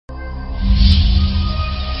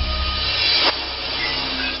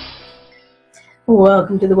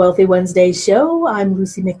Welcome to the Wealthy Wednesday show. I'm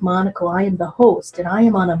Lucy McMonagle. I am the host, and I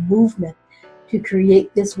am on a movement to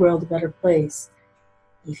create this world a better place.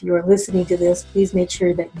 If you are listening to this, please make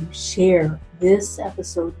sure that you share this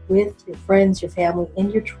episode with your friends, your family,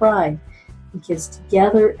 and your tribe, because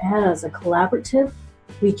together as a collaborative,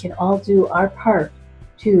 we can all do our part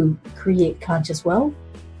to create conscious wealth,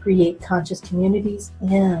 create conscious communities,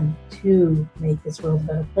 and to make this world a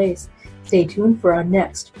better place. Stay tuned for our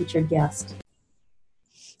next featured guest.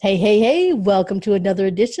 Hey, welcome to another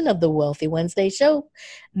edition of the Wealthy Wednesday show.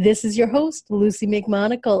 This is your host, Lucy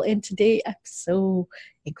McMonagle, and today I'm so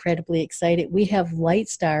incredibly excited. We have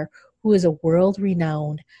Lightstar, who is a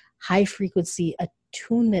world-renowned high-frequency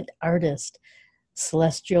attunement artist,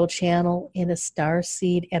 celestial channel, and a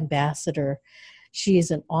starseed ambassador. She is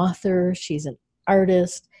an author, she's an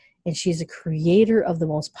artist, and she's a creator of the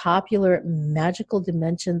most popular Magical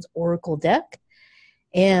Dimensions Oracle deck.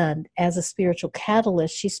 And as a spiritual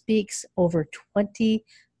catalyst, she speaks over 20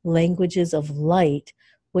 languages of light,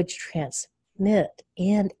 which transmit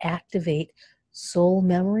and activate soul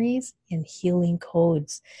memories and healing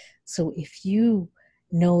codes. So if you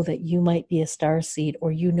know that you might be a starseed,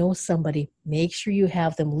 or you know somebody, make sure you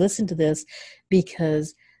have them listen to this,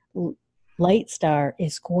 because Lightstar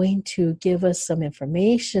is going to give us some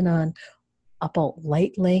information about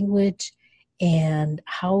light language and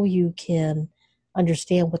how you can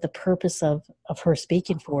understand what the purpose of her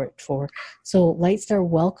speaking for it for. So Lightstar,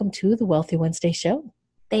 welcome to the Wealthy Wednesday show.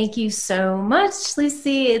 Thank you so much,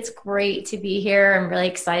 Lucy. It's great to be here. I'm really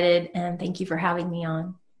excited, and thank you for having me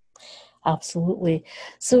on. Absolutely.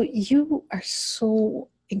 So you are so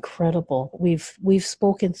incredible. We've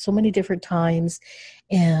spoken so many different times,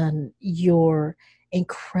 and your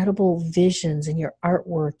incredible visions and your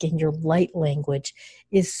artwork and your light language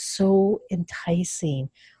is so enticing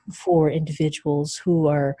for individuals who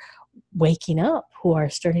are waking up, who are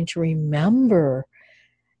starting to remember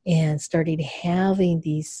and starting having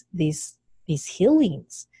these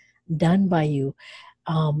healings done by you.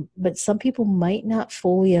 But some people might not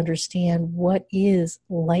fully understand what is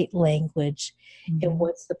light language and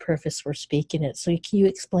what's the purpose for speaking it. So can you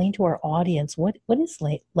explain to our audience what is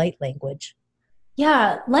light language?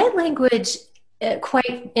 Yeah, light language,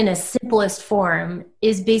 quite in a simplest form,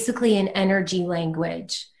 is basically an energy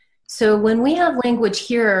language. So when we have language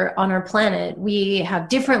here on our planet, we have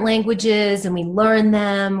different languages and we learn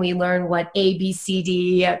them. We learn what A, B, C,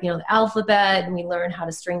 D, the alphabet, and we learn how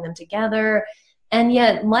to string them together. And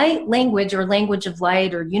yet light language, or language of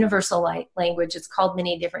light, or universal light language, it's called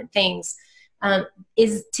many different things,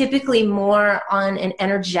 is typically more on an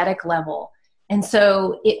energetic level. And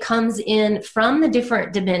so it comes in from the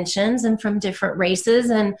different dimensions and from different races.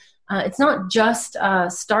 And it's not just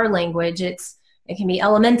star language. It can be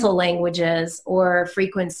elemental languages or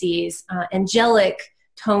frequencies, angelic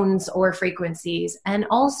tones or frequencies, and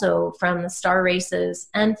also from the star races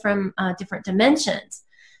and from different dimensions.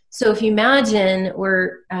 So if you imagine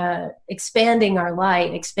we're expanding our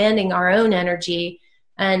light, expanding our own energy,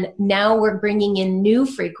 and now we're bringing in new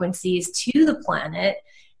frequencies to the planet.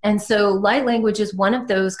 And so light language is one of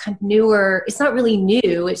those kind of newer, it's not really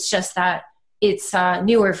new, it's just that it's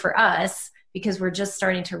newer for us, because we're just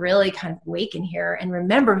starting to really kind of awaken here and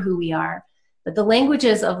remember who we are. But the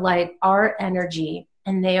languages of light are energy,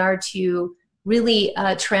 and they are to really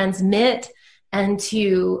transmit and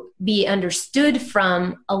to be understood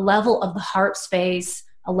from a level of the heart space,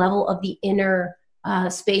 a level of the inner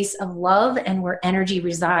space of love, and where energy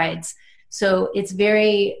resides. So it's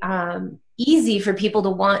very easy for people to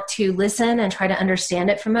want to listen and try to understand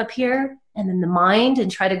it from up here, and in the mind,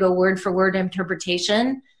 and try to go word for word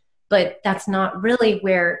interpretation. But that's not really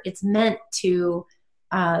where it's meant to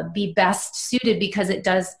be best suited, because it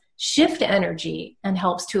does shift energy and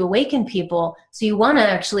helps to awaken people. So you want to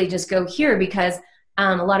actually just go here, because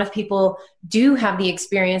a lot of people do have the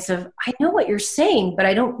experience of, I know what you're saying, but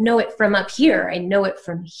I don't know it from up here. I know it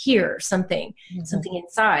from here, something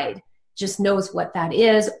inside just knows what that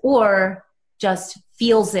is, or just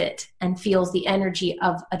feels it and feels the energy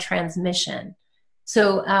of a transmission.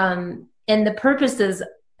 So, and the purposes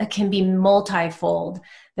can be multifold.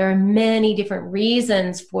 There are many different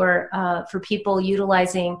reasons for people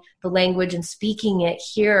utilizing the language and speaking it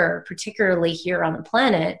here, particularly here on the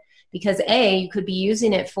planet, because you could be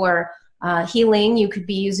using it for healing, you could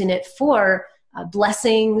be using it for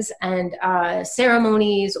blessings and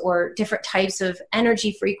ceremonies, or different types of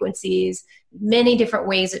energy frequencies, many different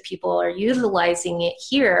ways that people are utilizing it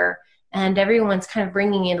here, and everyone's kind of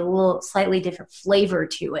bringing in a little slightly different flavor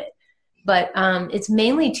to it. But it's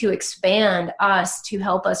mainly to expand us, to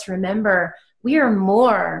help us remember we are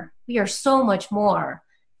more, we are so much more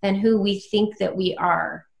than who we think that we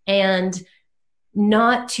are, and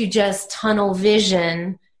not to just tunnel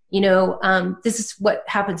vision. This is what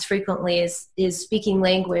happens frequently is speaking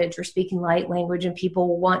language or speaking light language, and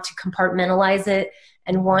people want to compartmentalize it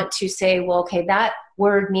and want to say, well, okay, that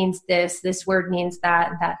word means this word means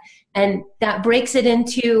that, and that breaks it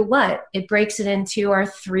into what? It breaks it into our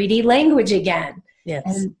 3D language again. Yes.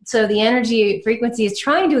 And so the energy frequency is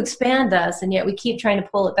trying to expand us, and yet we keep trying to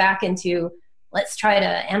pull it back into, let's try to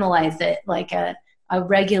analyze it like a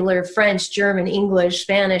regular French, German, English,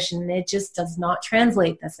 Spanish, and it just does not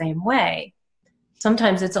translate the same way.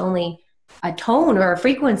 Sometimes it's only a tone or a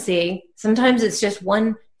frequency. Sometimes it's just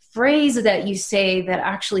one phrase that you say that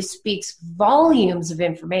actually speaks volumes of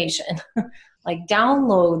information, like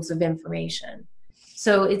downloads of information.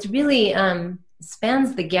 So it's really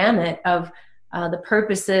spans the gamut of the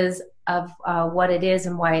purposes of what it is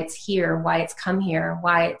and why it's here, why it's come here,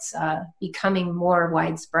 why it's becoming more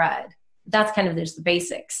widespread. That's kind of just the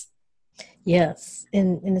basics. Yes.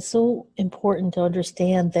 And it's so important to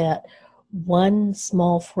understand that one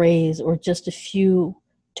small phrase or just a few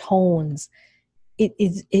tones,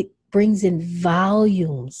 it brings in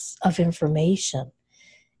volumes of information.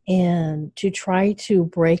 And to try to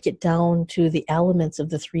break it down to the elements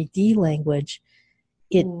of the 3D language,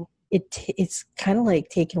 it's kind of like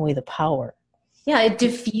taking away the power. Yeah, it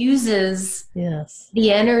diffuses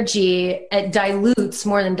the energy. It dilutes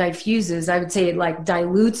more than diffuses. I would say it like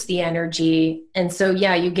dilutes the energy. And so,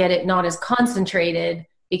 you get it not as concentrated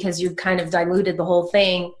because you've kind of diluted the whole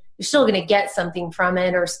thing. You're still going to get something from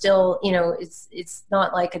it, or still, it's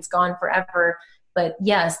not like it's gone forever. But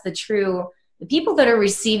yes, the people that are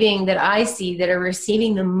receiving, that I see that are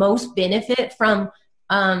receiving the most benefit from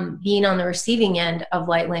being on the receiving end of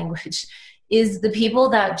light language is the people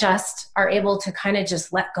that just are able to kind of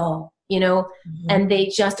just let go, and they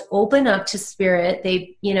just open up to spirit.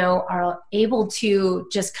 They, are able to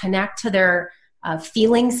just connect to their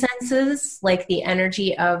feeling senses, like the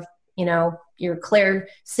energy of, your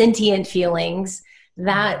clairsentient feelings,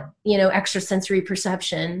 that, extrasensory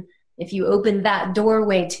perception. If you open that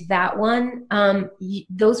doorway to that one,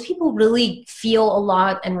 those people really feel a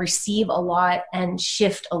lot and receive a lot and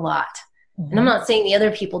shift a lot. And I'm not saying the other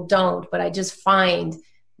people don't, but I just find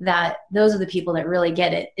that those are the people that really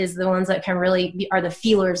get it, is the ones that can really are the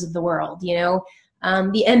feelers of the world, the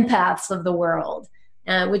empaths of the world,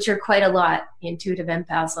 which are quite a lot, intuitive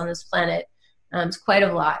empaths on this planet. It's quite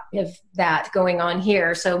a lot of that going on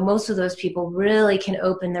here. So most of those people really can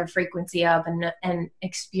open their frequency up and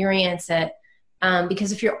experience it.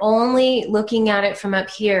 Because if you're only looking at it from up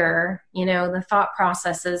here, the thought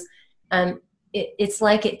processes, it's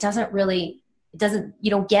like you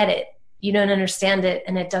don't get it, you don't understand it,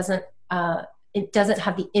 and it doesn't have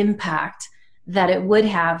the impact that it would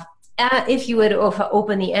have if you would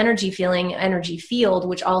open the energy field,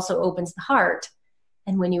 which also opens the heart.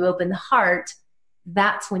 And when you open the heart,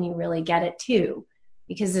 that's when you really get it too,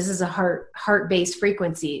 because this is a heart-based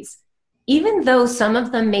frequencies. Even though some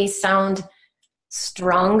of them may sound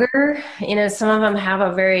stronger, some of them have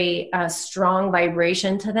a very strong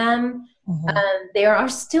vibration to them. They are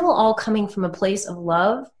still all coming from a place of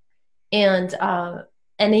love, and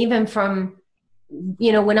even from,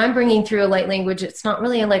 when I'm bringing through a light language, it's not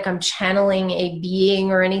really like I'm channeling a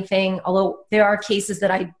being or anything, although there are cases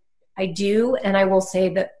that I do, and I will say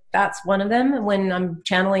that that's one of them when I'm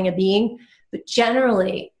channeling a being, but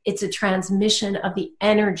generally it's a transmission of the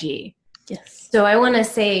energy. Yes. So I want to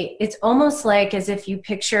say it's almost like as if you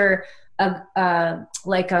picture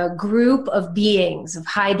like a group of beings, of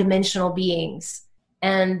high dimensional beings,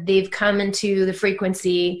 and they've come into the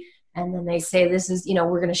frequency, and then they say, this is,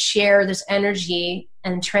 we're going to share this energy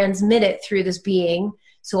and transmit it through this being.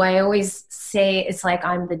 So I always say it's like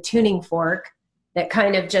I'm the tuning fork that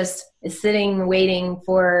kind of just is sitting waiting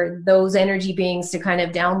for those energy beings to kind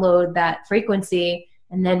of download that frequency.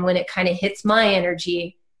 And then when it kind of hits my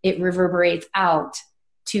energy, it reverberates out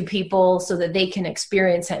to people so that they can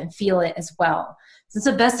experience it and feel it as well. So it's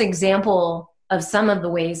the best example of some of the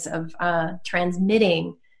ways of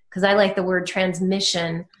transmitting, because I like the word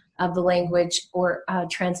transmission of the language, or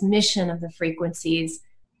transmission of the frequencies,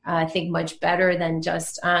 I think much better than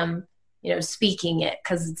just, speaking it,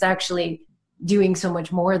 because it's actually doing so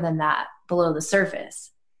much more than that below the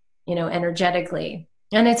surface, energetically.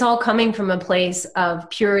 And it's all coming from a place of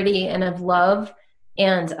purity and of love,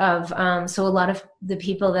 and of, so a lot of the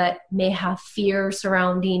people that may have fear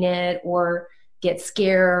surrounding it or get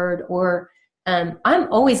scared, or I'm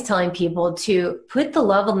always telling people to put the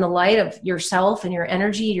love and the light of yourself and your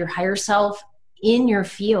energy, your higher self in your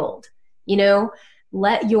field,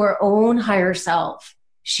 let your own higher self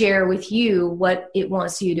share with you what it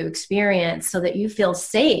wants you to experience so that you feel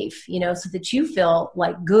safe, so that you feel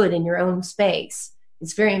like good in your own space.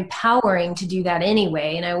 It's very empowering to do that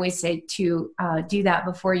anyway. And I always say to do that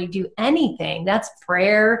before you do anything. That's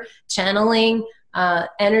prayer, channeling,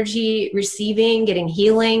 energy receiving, getting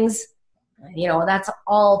healings. That's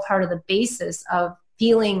all part of the basis of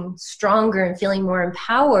feeling stronger and feeling more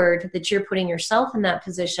empowered, that you're putting yourself in that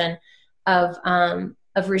position of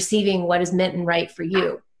receiving what is meant and right for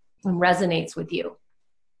you and resonates with you.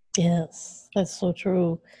 Yes, that's so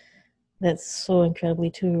true. That's so incredibly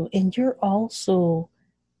true. And you're also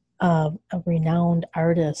a renowned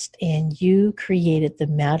artist, and you created the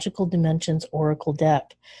Magical Dimensions Oracle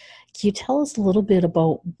deck. Can you tell us a little bit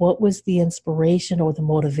about what was the inspiration or the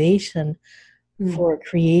motivation for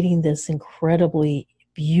creating this incredibly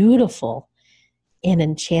beautiful and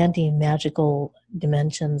enchanting Magical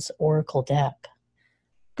Dimensions Oracle deck?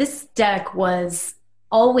 This deck was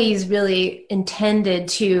always really intended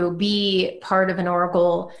to be part of an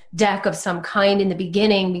oracle deck of some kind in the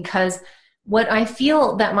beginning, because what I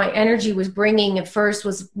feel that my energy was bringing at first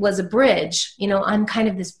was a bridge. I'm kind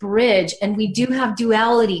of this bridge, and we do have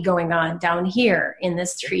duality going on down here in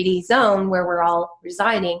this 3D zone where we're all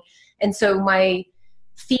residing. And so my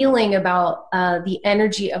feeling about the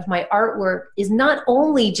energy of my artwork is not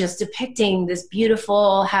only just depicting this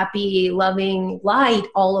beautiful, happy, loving light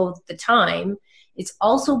all of the time, it's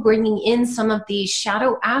also bringing in some of these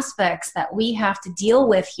shadow aspects that we have to deal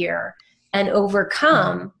with here and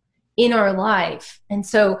overcome in our life. And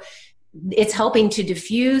so it's helping to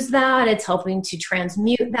diffuse that, it's helping to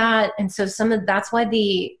transmute that. And so that's why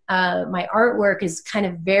my artwork is kind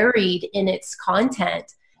of varied in its content,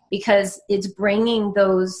 because it's bringing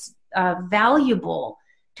those valuable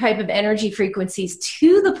type of energy frequencies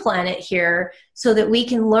to the planet here so that we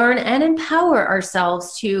can learn and empower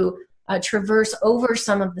ourselves to traverse over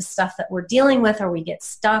some of the stuff that we're dealing with, or we get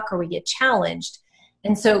stuck, or we get challenged.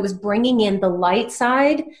 And so it was bringing in the light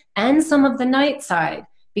side and some of the night side,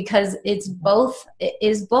 because it is both,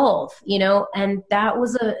 and that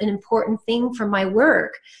was an important thing for my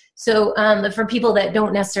work. So for people that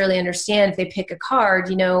don't necessarily understand, if they pick a card,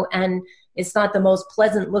 and it's not the most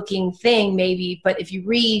pleasant looking thing maybe, but if you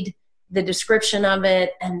read the description of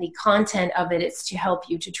it and the content of it, it's to help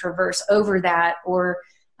you to traverse over that, or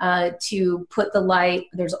to put the light.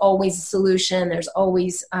 There's always a solution. There's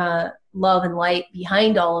always love and light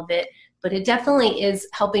behind all of it. But it definitely is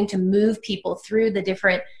helping to move people through the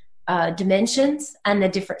different dimensions and the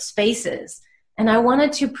different spaces. And I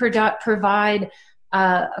wanted to provide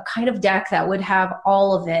a kind of deck that would have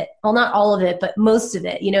all of it. Well, not all of it, but most of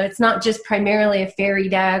it. It's not just primarily a fairy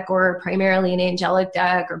deck or primarily an angelic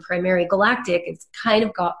deck or primarily galactic. It's kind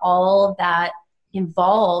of got all of that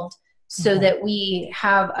involved so that we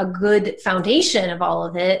have a good foundation of all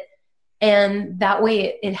of it. And that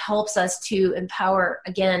way it helps us to empower,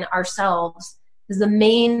 again, ourselves. Because the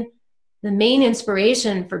main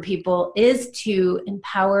inspiration for people is to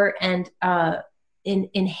empower and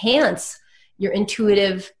enhance your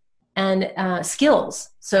intuitive and skills.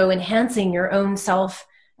 So enhancing your own self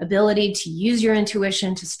ability to use your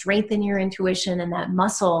intuition, to strengthen your intuition and that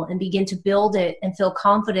muscle, and begin to build it and feel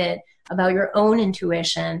confident about your own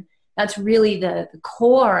intuition. That's really the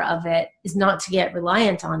core of it, is not to get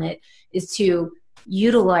reliant on it, is to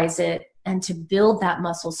utilize it and to build that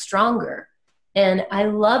muscle stronger. And I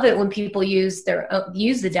love it when people use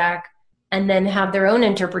the deck and then have their own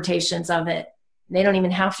interpretations of it. They don't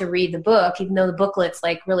even have to read the book, even though the booklet's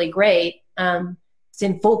like really great. It's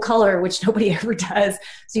in full color, which nobody ever does.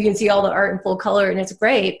 So you can see all the art in full color, and it's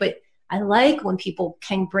great. But I like when people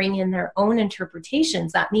can bring in their own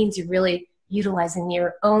interpretations. That means you're really utilizing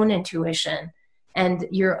your own intuition, and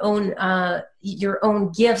your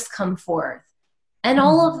own gifts come forth. And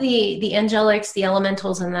all of the angelics, the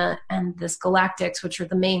elementals, and this galactics, which are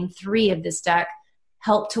the main three of this deck,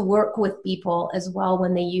 help to work with people as well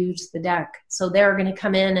when they use the deck. So they're going to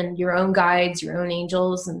come in, and your own guides, your own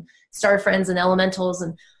angels and star friends and elementals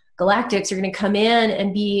and galactics are going to come in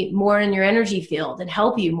and be more in your energy field and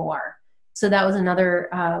help you more. So that was another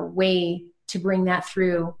way to bring that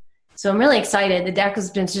through. So I'm really excited. The deck has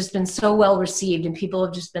just been so well received, and people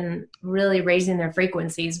have just been really raising their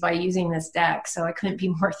frequencies by using this deck. So I couldn't be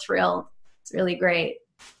more thrilled. It's really great.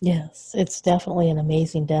 Yes, it's definitely an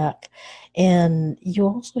amazing deck. And you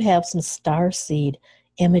also have some starseed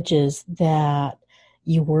images that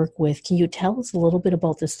you work with. Can you tell us a little bit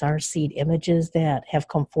about the starseed images that have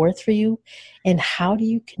come forth for you, and how do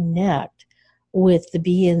you connect with the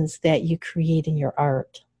beings that you create in your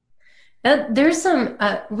art? There's some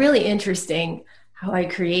really interesting how I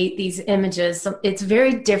create these images. So it's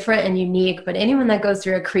very different and unique, but anyone that goes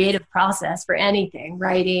through a creative process for anything,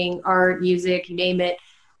 writing, art, music, you name it,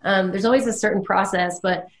 there's always a certain process.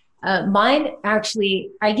 But mine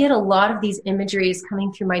actually, I get a lot of these imageries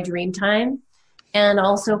coming through my dream time and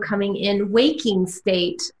also coming in waking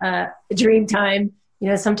state dream time. You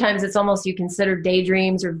know, sometimes it's almost you consider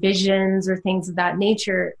daydreams or visions or things of that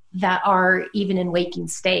nature that are even in waking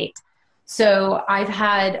state. So I've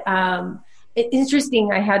had,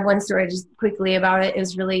 interesting, I had one story just quickly about it. It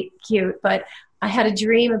was really cute, but I had a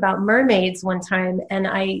dream about mermaids one time, and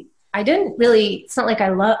I didn't really, it's not like I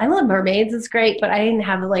love mermaids, it's great, but I didn't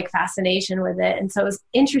have like fascination with it. And so it was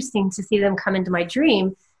interesting to see them come into my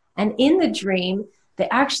dream. And in the dream, they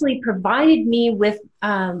actually provided me with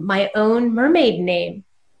my own mermaid name.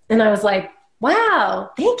 And I was like,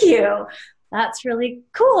 wow, thank you. That's really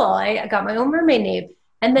cool. I got my own mermaid name.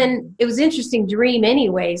 And then it was an interesting dream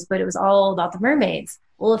anyways, but it was all about the mermaids.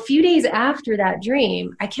 Well, a few days after that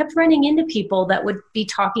dream, I kept running into people that would be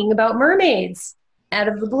talking about mermaids out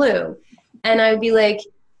of the blue. And I would be like,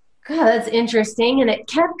 God, that's interesting. And it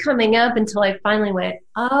kept coming up until I finally went,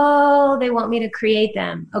 oh, they want me to create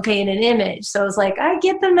them. Okay, in an image. So I was like, I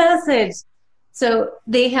get the message. So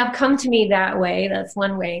they have come to me that way. That's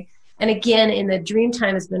one way. And again, in the dream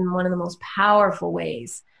time has been one of the most powerful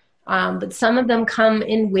ways. But some of them come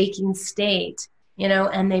in waking state, you know,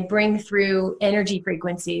 and they bring through energy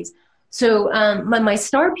frequencies. So my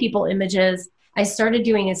star people images, I started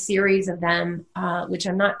doing a series of them, which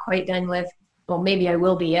I'm not quite done with. Well, maybe I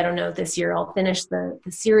will be. I don't know. This year I'll finish the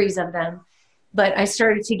series of them. But I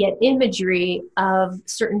started to get imagery of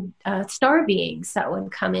certain star beings that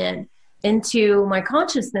would come into my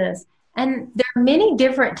consciousness. And there are many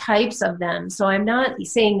different types of them. So I'm not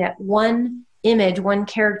saying that one image, one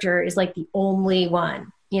character is like the only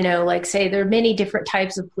one. You know, like say there are many different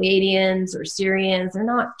types of Pleiadians or Sirians. They're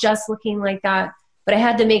not just looking like that. But I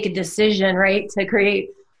had to make a decision, right, to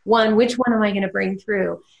create one. Which one am I going to bring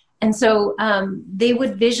through? And so they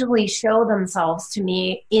would visually show themselves to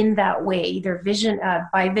me in that way, either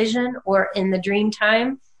by vision or in the dream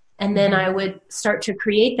time. And then I would start to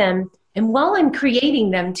create them. And while I'm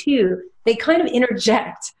creating them too, they kind of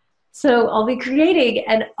interject. So I'll be creating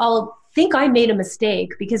and I'll think I made a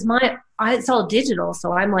mistake because it's all digital.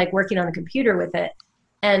 So I'm like working on the computer with it.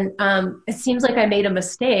 And it seems like I made a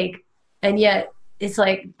mistake. And yet it's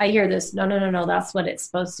like, I hear this, no, that's what it's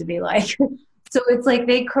supposed to be like. So it's like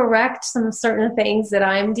they correct some certain things that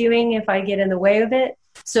I'm doing if I get in the way of it.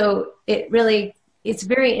 So it's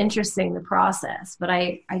very interesting, the process. But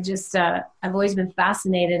I've always been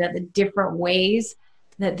fascinated at the different ways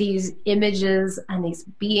that these images and these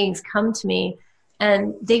beings come to me.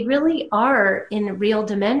 And they really are in real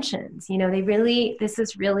dimensions. You know,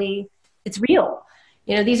 it's real.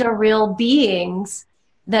 You know, these are real beings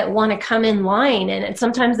that want to come in line. And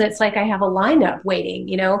sometimes it's like I have a lineup waiting,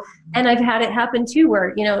 you know, and I've had it happen too,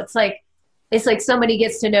 where, you know, it's like somebody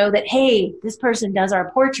gets to know that, hey, this person does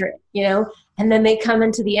our portrait, you know, and then they come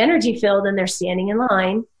into the energy field and they're standing in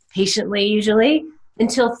line patiently, usually,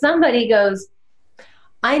 until somebody goes,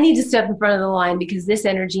 I need to step in front of the line because this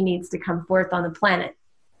energy needs to come forth on the planet.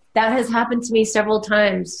 That has happened to me several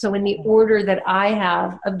times. So in the order that I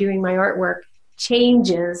have of doing my artwork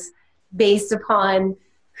changes based upon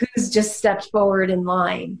who's just stepped forward in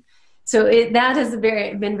line. So that has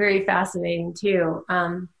been very fascinating too.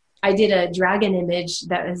 I did a dragon image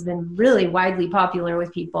that has been really widely popular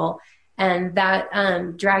with people. And that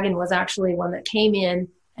dragon was actually one that came in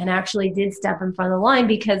and actually did step in front of the line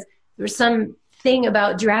because there was some thing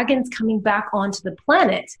about dragons coming back onto the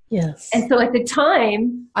planet. Yes. And so at the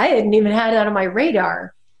time, I hadn't even had it on my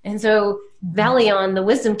radar. And so Valion, the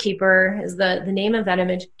wisdom keeper, is the name of that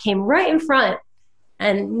image, came right in front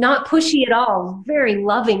and not pushy at all. Very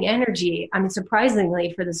loving energy. I mean,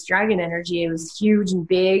 surprisingly for this dragon energy, it was huge and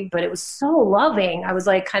big, but it was so loving. I was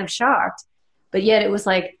like kind of shocked, but yet it was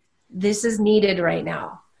like, this is needed right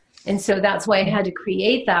now. And so that's why I had to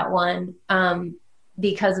create that one.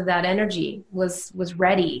 Because of that energy was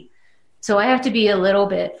ready. So I have to be a little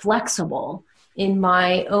bit flexible in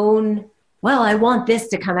my own, well, I want this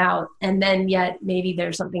to come out. And then yet maybe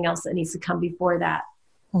there's something else that needs to come before that.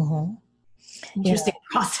 Mm-hmm. Interesting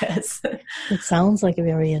process. It sounds like a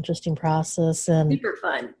very interesting process and super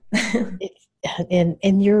fun.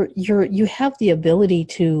 and you have the ability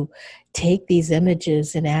to take these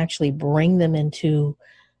images and actually bring them into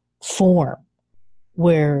form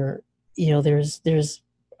where, you know, there's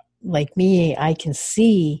like me, I can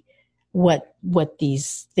see what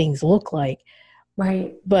these things look like.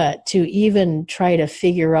 Right. But to even try to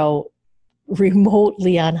figure out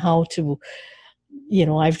remotely on how to,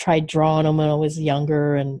 I've tried drawing them when I was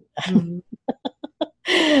younger, and I'm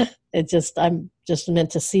just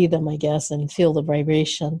meant to see them, I guess, and feel the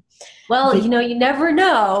vibration. Well, you never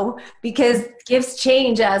know, because gifts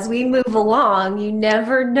change as we move along. You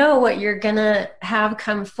never know what you're going to have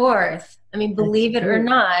come forth. I mean, believe it or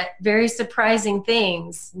not, very surprising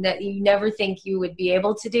things that you never think you would be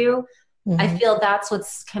able to do. Mm-hmm. I feel that's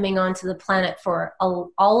what's coming onto the planet for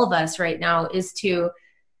all of us right now, is to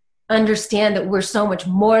understand that we're so much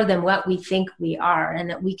more than what we think we are, and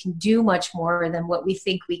that we can do much more than what we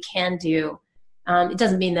think we can do. It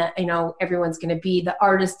doesn't mean that, everyone's going to be the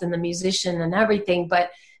artist and the musician and everything,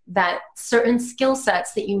 but that certain skill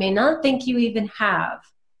sets that you may not think you even have,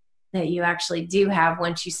 that you actually do have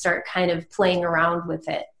once you start kind of playing around with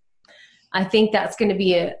it. I think that's going to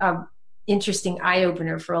be a interesting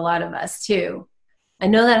eye-opener for a lot of us too. I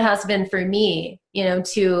know that has been for me,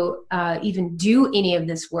 to even do any of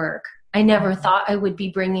this work. I never thought I would be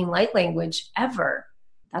bringing light language ever.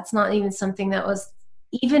 That's not even something that was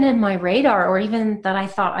even in my radar, or even that I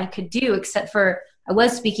thought I could do, except for I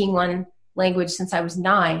was speaking one language since I was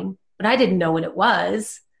 9, but I didn't know what it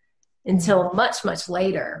was until much, much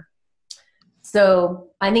later. So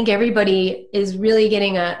I think everybody is really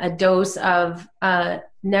getting a dose of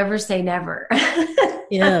never say never.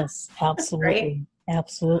 Yes, absolutely. Right?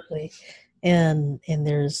 Absolutely. And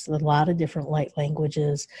there's a lot of different light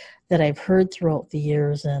languages that I've heard throughout the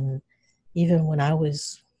years. And even when I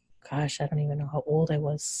was, I don't even know how old I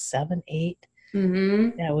was, 7, 8.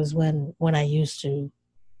 Mm-hmm. That was when I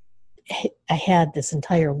had this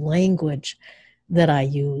entire language that I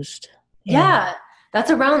used. Yeah, that's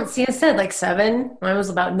around, I said like 7, when I was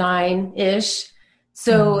about 9-ish.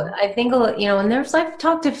 So I think, and I've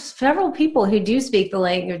talked to several people who do speak the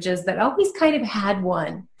languages that always kind of had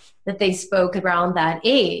one that they spoke around that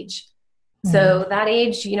age. So that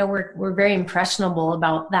age, we're very impressionable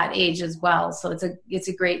about that age as well. So it's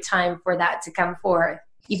a great time for that to come forth,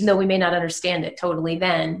 even though we may not understand it totally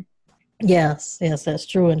then. Yes, that's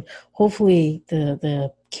true. And hopefully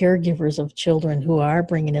the caregivers of children who are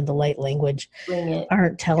bringing in the light language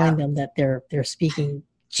aren't telling them that they're speaking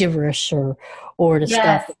gibberish or to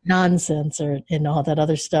stop nonsense and all that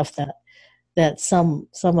other stuff that some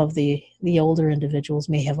of the older individuals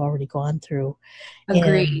may have already gone through.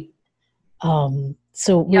 Agreed. I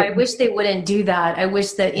wish they wouldn't do that. I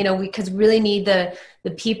wish that, because we really need the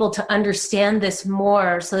people to understand this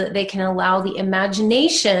more, so that they can allow the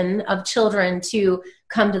imagination of children to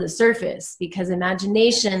come to the surface, because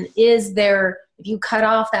imagination is there. If you cut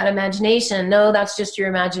off that imagination, no, that's just your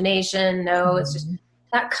imagination. No, it's just,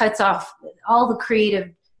 that cuts off all the creative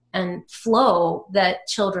and flow that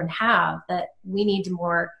children have, that we need to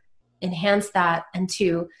more enhance that and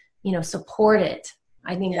to, support it.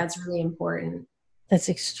 I think that's really important. That's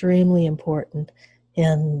extremely important.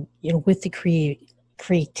 And, with the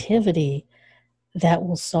creativity, that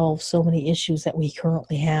will solve so many issues that we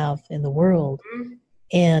currently have in the world. Mm-hmm.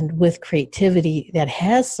 And with creativity, that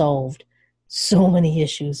has solved so many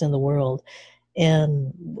issues in the world.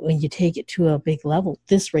 And when you take it to a big level,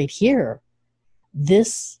 this right here,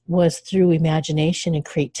 this was through imagination and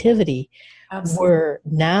creativity. Absolutely. Where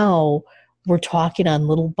now we're talking on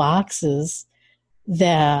little boxes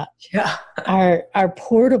that are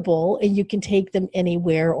portable, and you can take them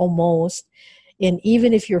anywhere almost. And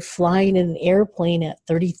even if you're flying in an airplane at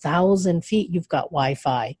 30,000 feet, you've got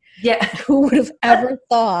Wi-Fi. Yeah. Who would have ever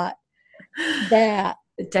thought that?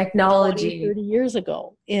 The technology 30 years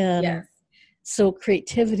ago. And so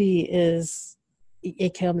creativity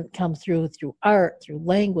it can come through art, through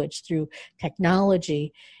language, through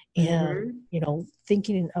technology, and,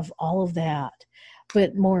 thinking of all of that.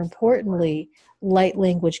 But more importantly, light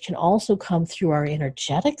language can also come through our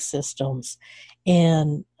energetic systems,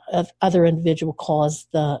 and other individual calls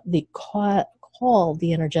the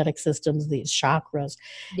energetic systems, these chakras.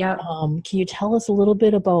 Yeah. Can you tell us a little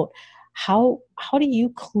bit about how do you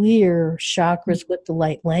clear chakras with the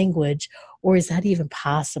light language, or is that even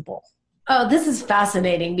possible? Oh, this is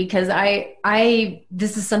fascinating, because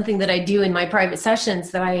this is something that I do in my private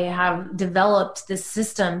sessions, that I have developed this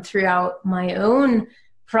system throughout my own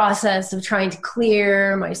process of trying to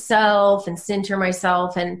clear myself and center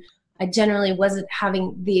myself. And I generally wasn't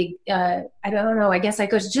having the, I don't know, I guess I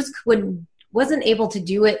wasn't able to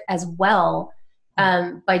do it as well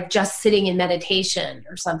by just sitting in meditation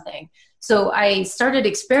or something. So I started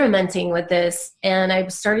experimenting with this, and I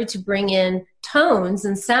started to bring in tones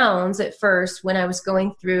and sounds at first when I was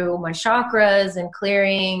going through my chakras and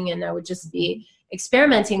clearing, and I would just be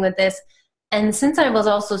experimenting with this. And since I was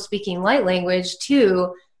also speaking light language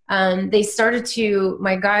too, they started to,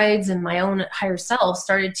 my guides and my own higher self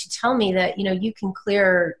started to tell me that, you can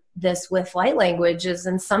clear this with light languages,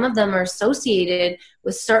 and some of them are associated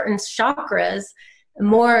with certain chakras,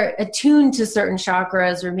 more attuned to certain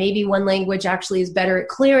chakras, or maybe one language actually is better at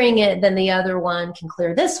clearing it than the other one can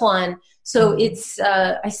clear this one. So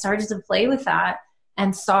I started to play with that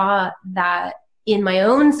and saw that in my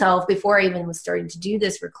own self before I even was starting to do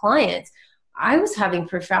this for clients. I was having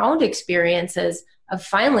profound experiences of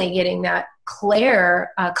finally getting that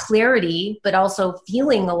clarity, but also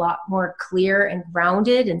feeling a lot more clear and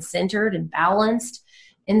grounded and centered and balanced.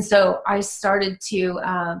 And so I started to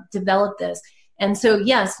develop this. And so,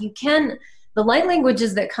 yes, you can, the light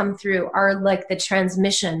languages that come through are like the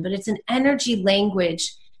transmission, but it's an energy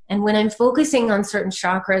language. And when I'm focusing on certain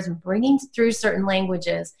chakras and bringing through certain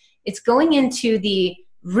languages, it's going into the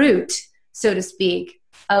root, so to speak,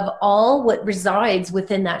 of all what resides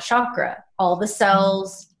within that chakra, all the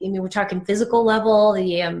cells. I mean, we're talking physical level,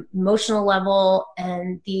 the emotional level,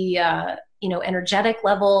 and the energetic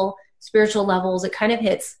level, spiritual levels. It kind of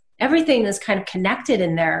hits everything that's kind of connected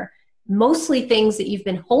in there. Mostly things that you've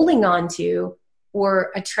been holding on to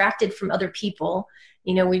or attracted from other people.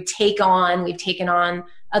 We've taken on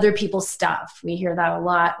other people's stuff. We hear that a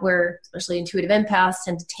lot, where especially intuitive empaths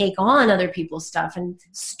tend to take on other people's stuff and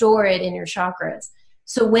store it in your chakras.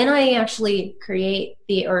 So when I actually create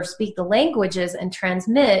or speak the languages and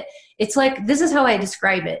transmit, it's like, this is how I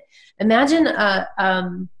describe it. Imagine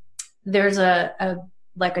there's a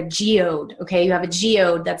geode, okay? You have a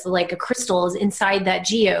geode that's like a crystal is inside that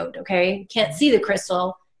geode, okay? You can't see the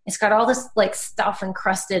crystal. It's got all this like stuff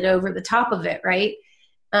encrusted over the top of it, right?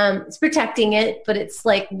 It's protecting it, but it's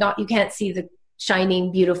like you can't see the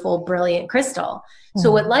shining, beautiful, brilliant crystal. Mm-hmm.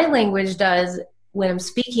 So what light language does, when I'm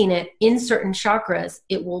speaking it in certain chakras,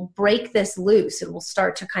 it will break this loose. It will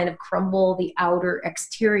start to kind of crumble the outer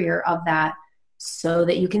exterior of that so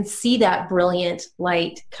that you can see that brilliant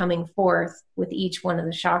light coming forth with each one of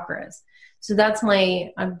the chakras. So that's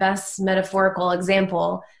my best metaphorical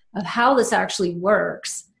example of how this actually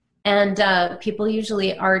works. And people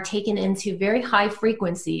usually are taken into very high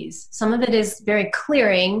frequencies. Some of it is very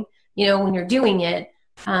clearing, when you're doing it.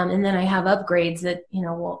 And then I have upgrades that,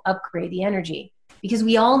 will upgrade the energy. Because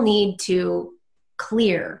we all need to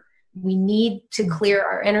clear. We need to clear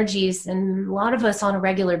our energies, and a lot of us on a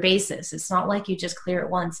regular basis. It's not like you just clear it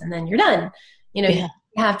once and then you're done. You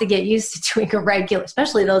have to get used to doing a regular,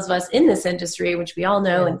 especially those of us in this industry, which we all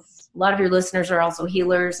know. Yes. And a lot of your listeners are also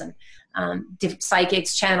healers and different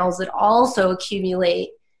psychics channels that also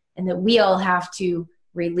accumulate, and that we all have to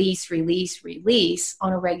release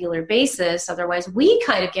on a regular basis. Otherwise we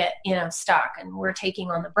kind of get, stuck, and we're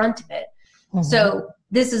taking on the brunt of it. Mm-hmm. So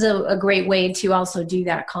this is a great way to also do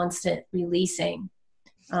that constant releasing.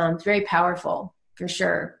 It's very powerful, for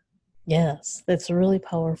sure. Yes, that's really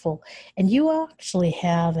powerful. And you actually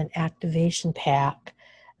have an activation pack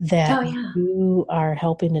that you are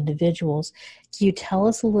helping individuals. Can you tell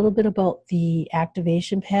us a little bit about the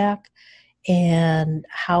activation pack and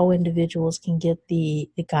how individuals can get the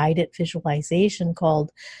guided visualization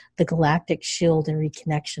called the Galactic Shield and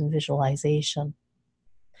Reconnection Visualization?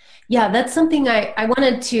 Yeah, that's something I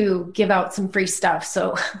wanted to give out some free stuff.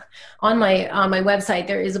 So on my website,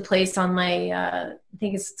 there is a place on my, I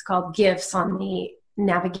think it's called Gifts, on the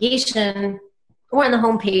navigation or on the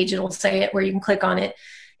homepage, it'll say it, where you can click on it.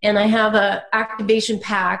 And I have a activation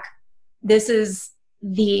pack. This is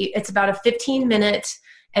it's about a 15-minute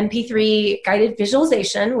MP3 guided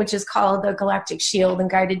visualization, which is called the Galactic Shield and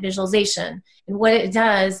Guided Visualization. And what it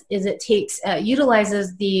does is it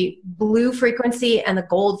utilizes the blue frequency and the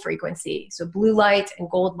gold frequency. So blue light and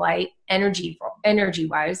gold light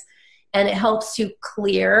energy-wise. And it helps to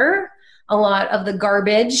clear a lot of the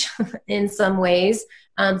garbage in some ways.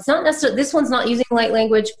 It's not necessarily, this one's not using light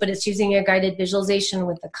language, but it's using a guided visualization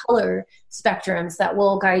with the color spectrums that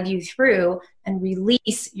will guide you through and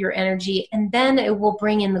release your energy. And then it will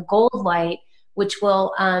bring in the gold light, which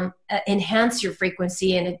will enhance your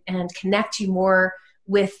frequency and connect you more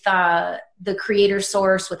with the creator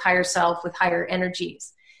source, with higher self, with higher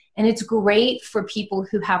energies. And it's great for people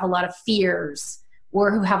who have a lot of fears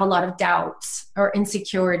or who have a lot of doubts or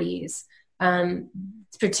insecurities.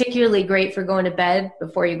 It's particularly great for going to bed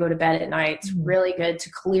before you go to bed at night. It's really good to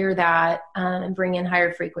clear that and bring in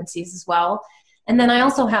higher frequencies as well. And then I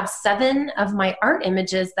also have 7 of my art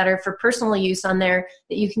images that are for personal use on there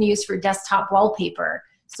that you can use for desktop wallpaper.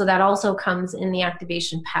 So that also comes in the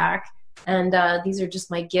activation pack. And these are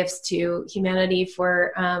just my gifts to humanity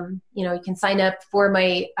for, you can sign up for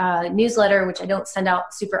my newsletter, which I don't send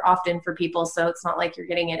out super often for people. So it's not like you're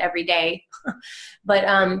getting it every day. But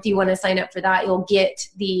if you want to sign up for that, you'll get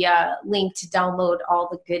the link to download all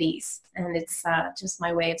the goodies. And it's just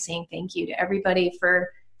my way of saying thank you to everybody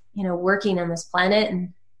for, working on this planet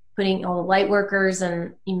and putting all the light workers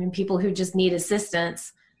and even people who just need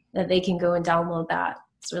assistance, that they can go and download that.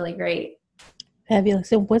 It's really great. Fabulous.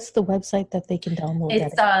 So what's the website that they can download?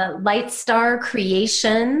 It's Lightstar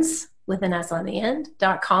Creations with an S on the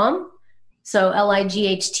end.com. So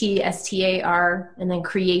LIGHTSTAR and then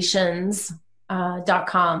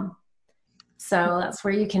creations.com. So that's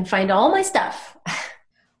where you can find all my stuff.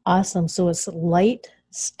 Awesome. So it's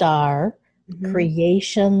Lightstar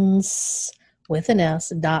Creations with an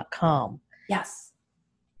S.com. Yes.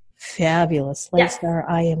 Fabulous. Lightstar,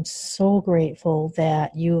 I am so grateful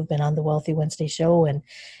that you have been on the Wealthy Wednesday show, and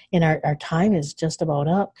our time is just about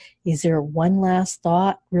up. Is there one last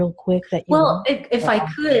thought real quick that you if I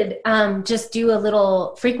could just do a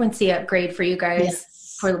little frequency upgrade for you guys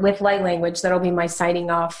with light language, that'll be my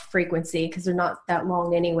signing off frequency, because they're not that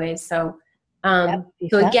long anyway. So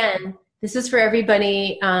again, this is for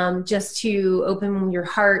everybody, just to open your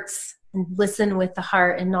hearts and listen with the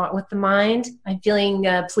heart and not with the mind. I'm feeling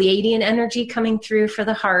Pleiadian energy coming through for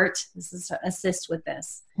the heart. This is to assist with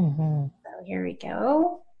this. So here we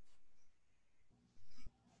go.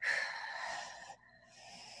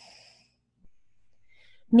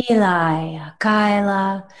 Milaya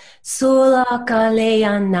Kaila Sula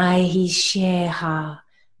Kalea Naihi Sheha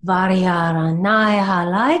Variara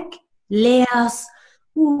Naiha like Leas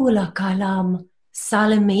Ula Kalam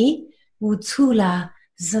Salami Utula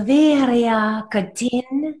Zveria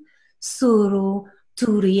Katin Suru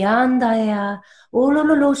Turiandaya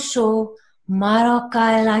Ololosho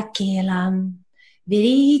Marakaila Kelam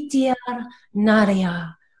Viritiar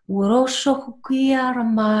Naria Urosho Kukiara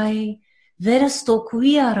Mai Veresto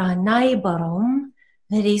Kuiara Naibarom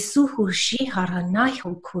Verisuhu Shihara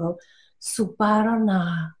Naihokuro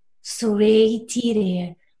Suparana Surei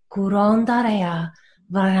Tire Kurondarea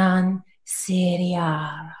Varan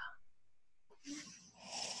Seriara.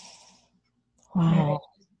 Wow.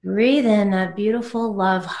 Breathe in that beautiful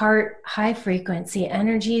love, heart, high frequency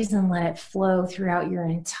energies, and let it flow throughout your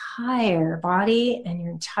entire body and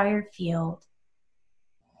your entire field.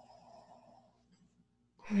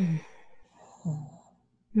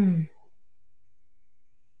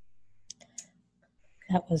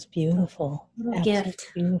 That was beautiful.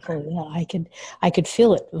 Gift. Beautiful. Yeah, I could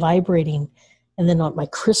feel it vibrating, and then my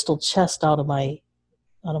crystal chest out of my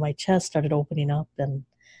chest started opening up, and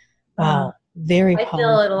wow. Very powerful. I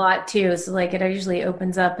feel it a lot too. So it usually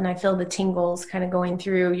opens up, and I feel the tingles kind of going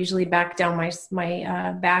through, usually back down my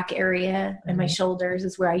back area and my shoulders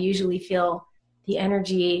is where I usually feel the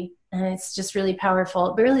energy, and it's just really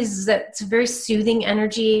powerful. It really is that it's a very soothing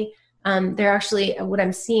energy. They're actually, what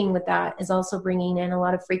I'm seeing with that is also bringing in a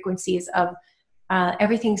lot of frequencies of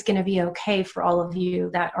everything's going to be okay for all of you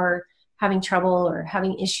that are having trouble or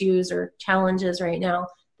having issues or challenges right now.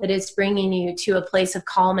 That it's bringing you to a place of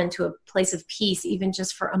calm and to a place of peace, even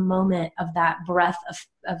just for a moment of that breath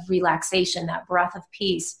of relaxation, that breath of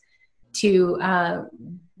peace, to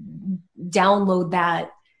download that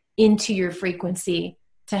into your frequency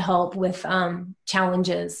to help with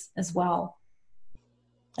challenges as well.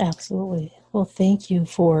 Absolutely. Well, thank you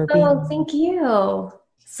for being. Thank you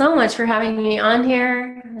so much for having me on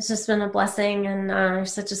here. It's just been a blessing, and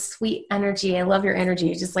such a sweet energy. I love your energy.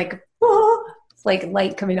 It's just like, it's like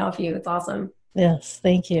light coming off you. It's awesome. Yes.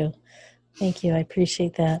 Thank you. Thank you. I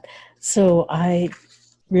appreciate that. So I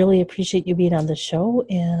really appreciate you being on the show,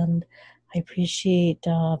 and I appreciate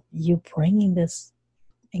you bringing this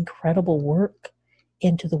incredible work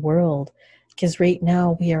into the world, because right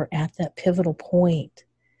now we are at that pivotal point,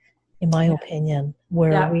 in my opinion,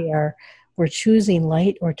 where we're choosing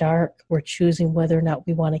light or dark. We're choosing whether or not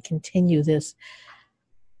we want to continue this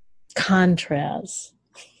contrast.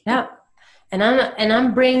 Yeah. And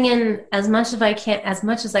I'm bringing as much as I can.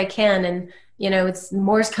 And, it's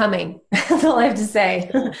more's coming. That's all I have to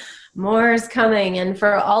say. More is coming. And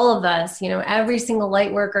for all of us, every single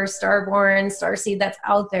light worker, starborn, starseed that's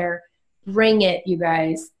out there, bring it, you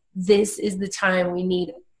guys. This is the time we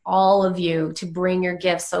need all of you to bring your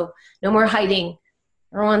gifts. So no more hiding.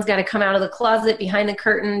 Everyone's got to come out of the closet, behind the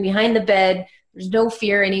curtain, behind the bed. There's no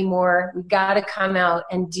fear anymore. We got to come out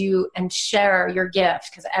and do and share your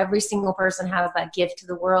gift, because every single person has that gift to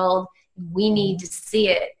the world. We need to see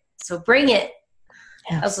it. So bring it.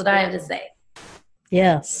 Absolutely. That's what I have to say.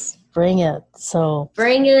 Yes, bring it. So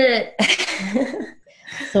bring it.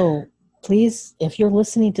 So please, if you're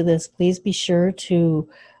listening to this, please be sure to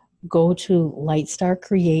go to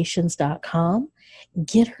lightstarcreations.com.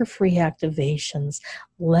 Get her free activations.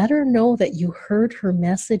 Let her know that you heard her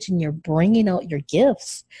message and you're bringing out your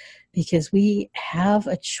gifts, because we have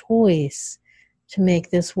a choice to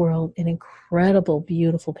make this world an incredible,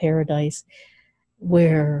 beautiful paradise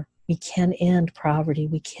where we can end poverty,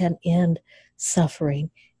 we can end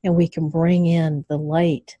suffering, and we can bring in the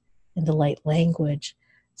light and the light language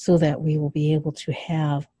so that we will be able to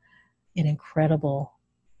have an incredible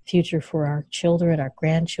future for our children, our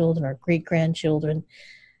grandchildren, our great-grandchildren,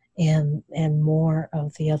 and more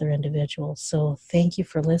of the other individuals. So thank you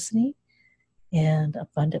for listening, and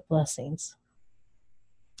abundant blessings.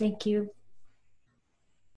 Thank you.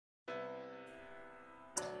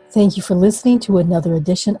 Thank you for listening to another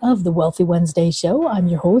edition of the Wealthy Wednesday Show. I'm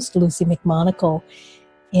your host, Lucy McMonagle,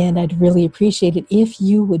 and I'd really appreciate it if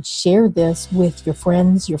you would share this with your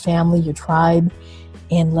friends, your family, your tribe,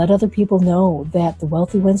 and let other people know that the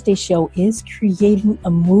Wealthy Wednesday Show is creating a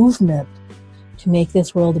movement to make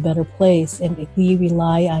this world a better place. And we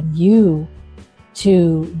rely on you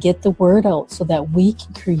to get the word out so that we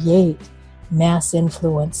can create mass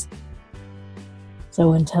influence.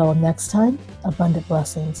 So until next time, abundant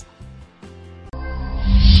blessings.